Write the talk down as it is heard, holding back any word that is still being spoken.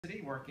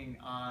University working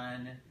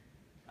on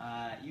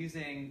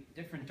using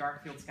different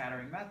dark field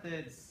scattering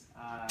methods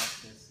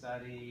to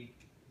study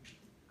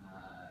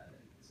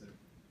sort of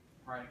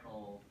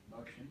particle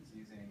motions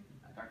using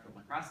dark field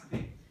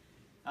microscopy.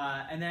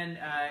 And then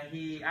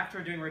he,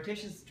 after doing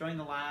rotations, joined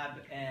the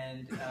lab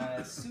and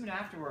soon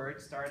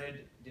afterwards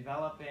started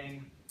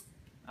developing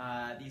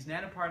these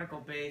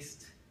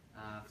nanoparticle-based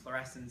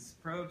fluorescence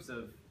probes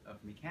of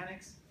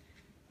mechanics.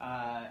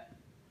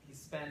 He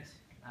spent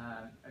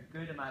a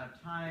good amount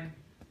of time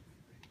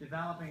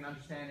developing and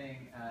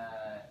understanding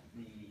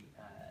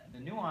the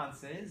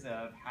nuances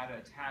of how to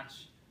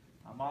attach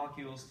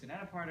molecules to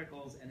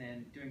nanoparticles and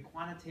then doing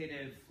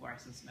quantitative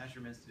fluorescence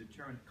measurements to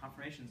determine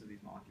conformations of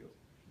these molecules.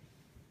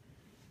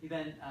 He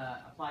then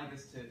applied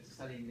this to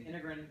studying the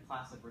integrin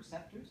class of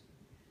receptors.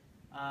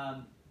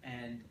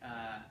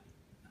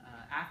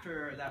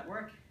 After that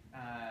work,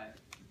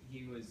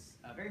 he was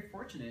very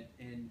fortunate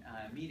in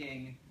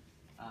meeting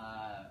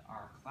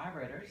our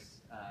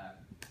collaborators,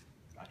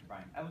 Dr.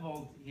 Brian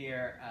Evold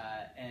here,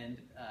 and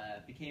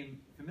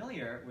became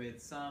familiar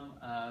with some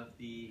of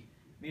the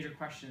major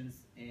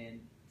questions in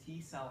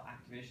T-cell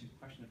activation, the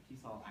question of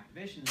T-cell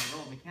activation and the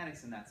role of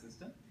mechanics in that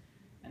system.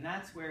 And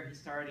that's where he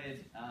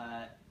started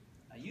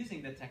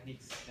using the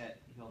techniques that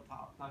he'll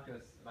talk to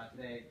us about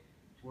today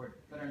toward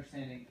better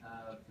understanding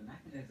of the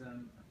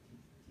mechanism of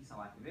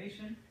T-cell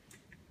activation.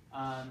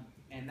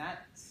 And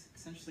that's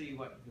essentially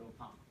what he'll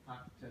talk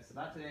to us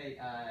about today.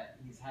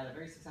 He's had a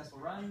very successful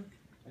run.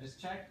 I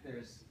just checked.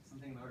 There's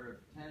something in the order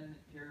of 10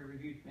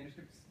 peer-reviewed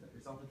manuscripts that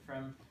resulted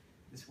from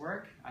this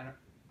work.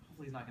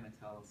 Hopefully he's not going to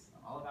tell us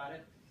all about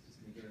it. He's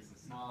just going to give us a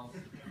small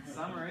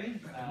summary.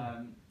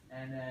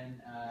 And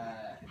then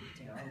I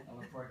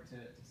look forward to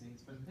seeing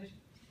his presentation.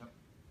 So.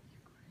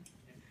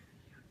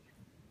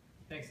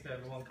 Thanks to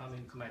everyone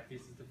coming to my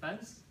thesis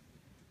defense.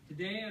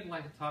 Today I'd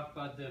like to talk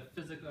about the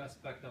physical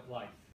aspect of life.